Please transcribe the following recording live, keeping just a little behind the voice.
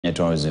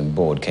Tourism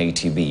Board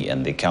KTB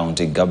and the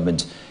county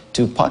government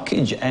to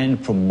package and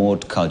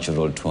promote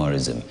cultural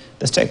tourism.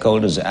 The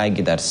stakeholders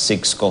argue that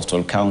 6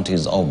 coastal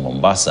counties of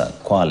Mombasa,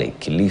 Kwale,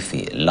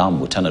 Kilifi,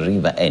 Lamu, Tana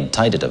River and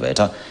Taita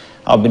Taveta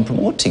have been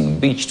promoting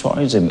beach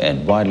tourism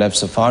and wildlife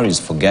safaris,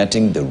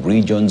 forgetting the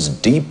region's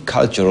deep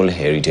cultural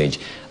heritage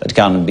that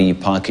can be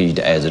packaged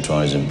as a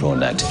tourism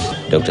product.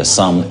 Dr.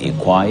 Sam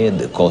Ikwaye,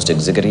 the coast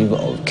executive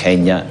of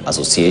Kenya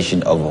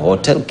Association of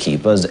Hotel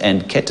Keepers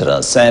and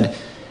Caterers, said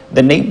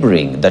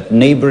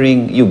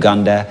neighboring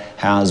Uganda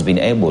has been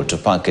able to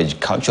package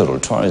cultural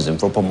tourism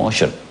for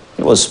promotion.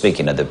 He was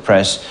speaking at the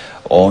press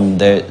on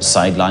the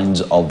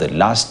sidelines of the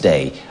last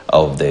day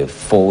of the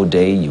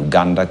 4-day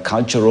Uganda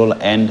Cultural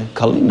and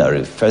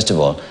Culinary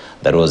Festival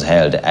that was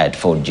held at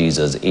Fort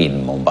Jesus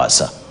in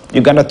Mombasa.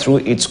 Uganda, through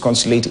its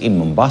consulate in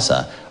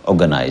Mombasa,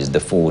 organized the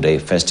 4-day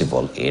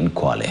festival in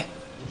Kwale.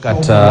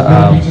 At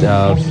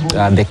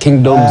the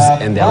kingdoms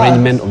and the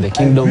arrangement of the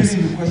kingdoms,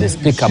 they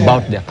speak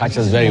about their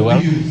cultures very well.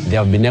 They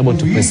have been able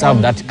to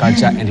preserve that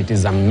culture, and it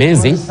is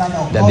amazing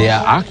that they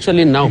are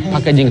actually now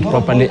packaging it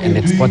properly and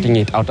exporting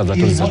it out as a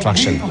tourist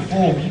attraction.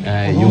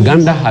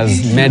 Uganda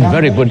has made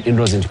very good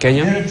inroads into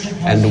Kenya,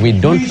 and we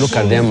don't look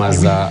at them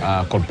as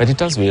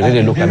competitors. We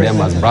really look at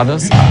them as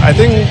brothers. I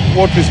think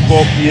what we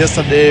spoke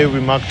yesterday, we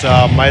marked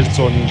a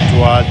milestone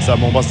towards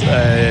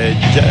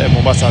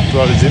Mombasa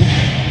tourism.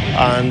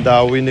 And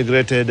we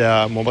integrated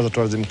Mombasa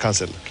Tourism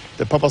Council.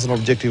 The purpose and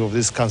objective of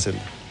this council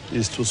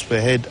is to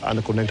spearhead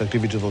and connect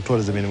activities for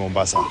tourism in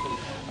Mombasa.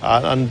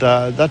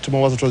 That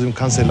Mombasa Tourism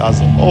Council has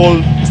all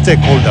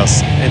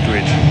stakeholders into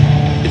it.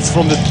 It's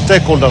from the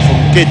stakeholders, from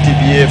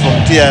KTB,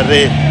 from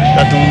TRA,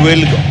 that we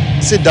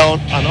will sit down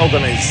and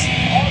organize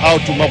how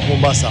to map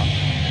Mombasa.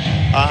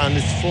 And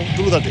it's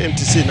through that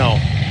MTC now,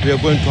 we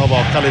are going to have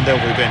our calendar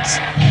of events.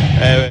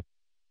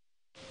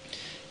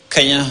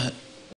 Kenya